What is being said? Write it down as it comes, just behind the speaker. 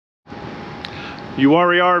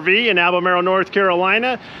Uwharrie RV in Albemarle, North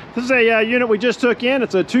Carolina. This is a unit we just took in.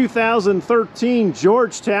 It's a 2013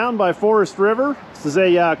 Georgetown by Forest River. This is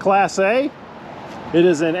a Class A. It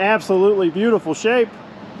is in absolutely beautiful shape.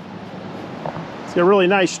 It's got a really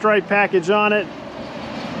nice stripe package on it.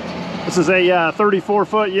 This is a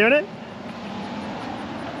 34-foot unit.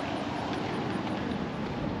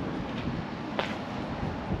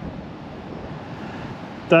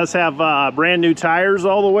 Does have brand new tires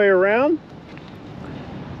all the way around.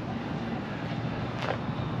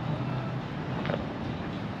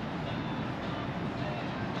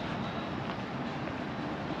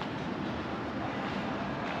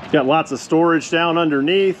 Got lots of storage down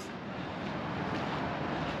underneath.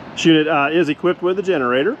 This unit is equipped with a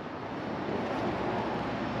generator.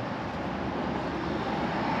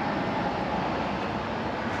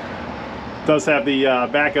 Does have the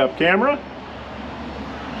backup camera.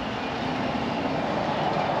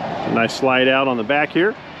 A nice slide out on the back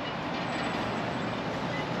here.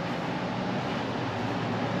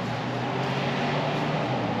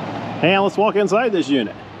 And let's walk inside this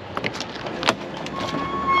unit.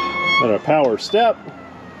 Got a power step.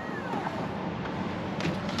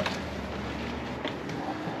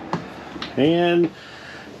 And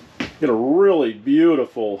got a really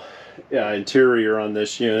beautiful interior on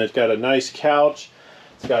this unit. It's got a nice couch.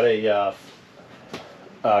 It's got a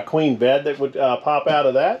queen bed that would pop out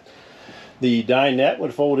of that. The dinette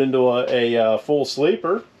would fold into a full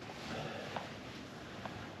sleeper.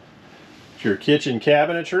 It's your kitchen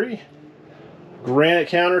cabinetry. Granite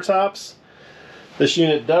countertops. This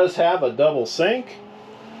unit does have a double sink.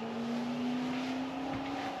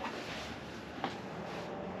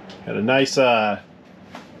 Got a nice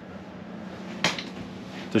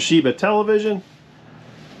Toshiba television.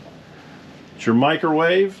 It's your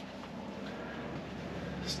microwave.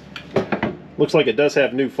 Looks like it does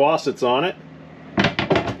have new faucets on it.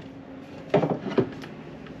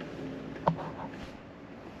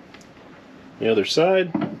 The other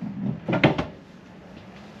side.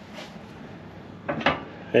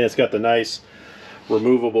 And it's got the nice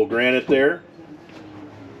removable granite there.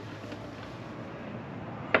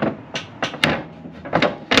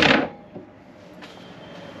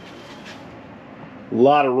 A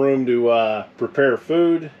lot of room to prepare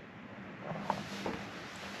food.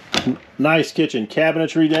 Nice kitchen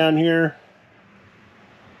cabinetry down here.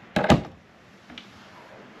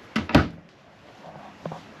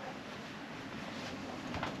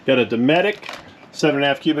 Got a Dometic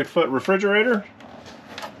 7.5 cubic foot refrigerator.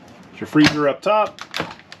 Your freezer up top.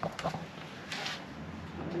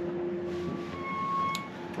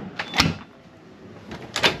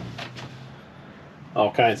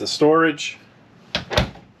 All kinds of storage.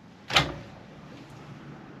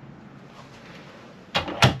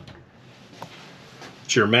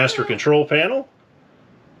 It's your master control panel.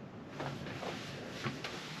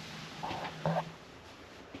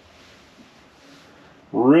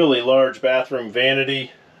 Really large bathroom vanity.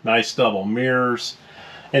 Nice double mirrors.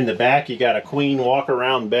 In the back, you got a queen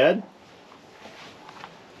walk-around bed.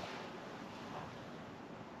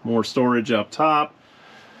 More storage up top.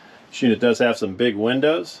 This unit does have some big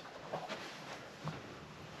windows.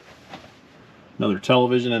 Another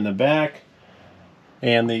television in the back.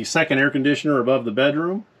 And the second air conditioner above the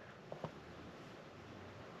bedroom.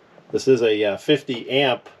 This is a 50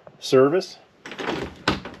 amp service.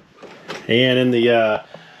 And in the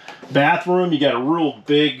bathroom, you got a real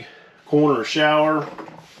big corner shower.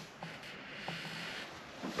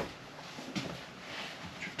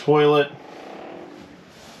 Toilet,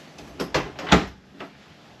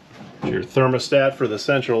 your thermostat for the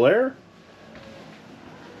central air.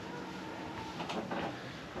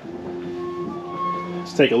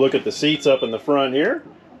 Let's take a look at the seats up in the front here.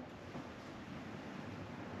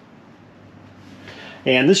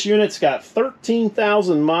 And this unit's got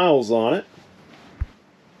 13,000 miles on it.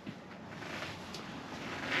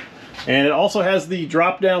 And it also has the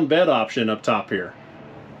drop-down bed option up top here.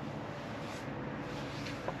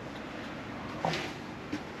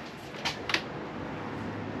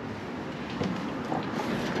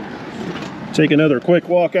 Take another quick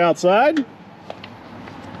walk outside.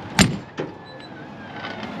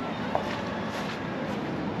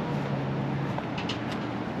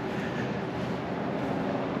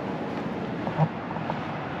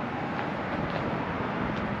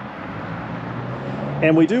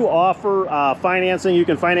 And we do offer financing. You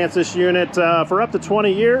can finance this unit for up to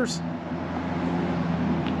 20 years.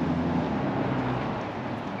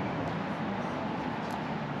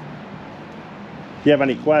 If you have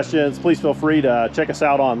any questions, please feel free to check us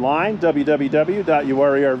out online,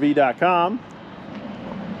 www.uwharrierv.com.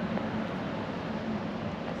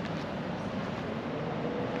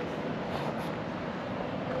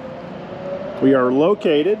 We are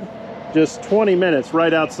located just 20 minutes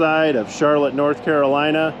right outside of Charlotte, North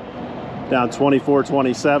Carolina, down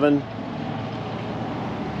 2427.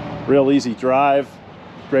 Real easy drive.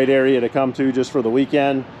 Great area to come to just for the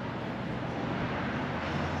weekend.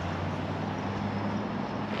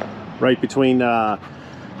 Right between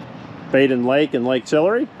Baden Lake and Lake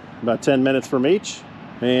Tillery, about 10 minutes from each.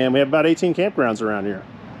 And we have about 18 campgrounds around here.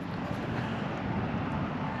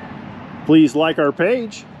 Please like our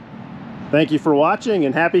page. Thank you for watching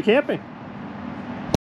and happy camping.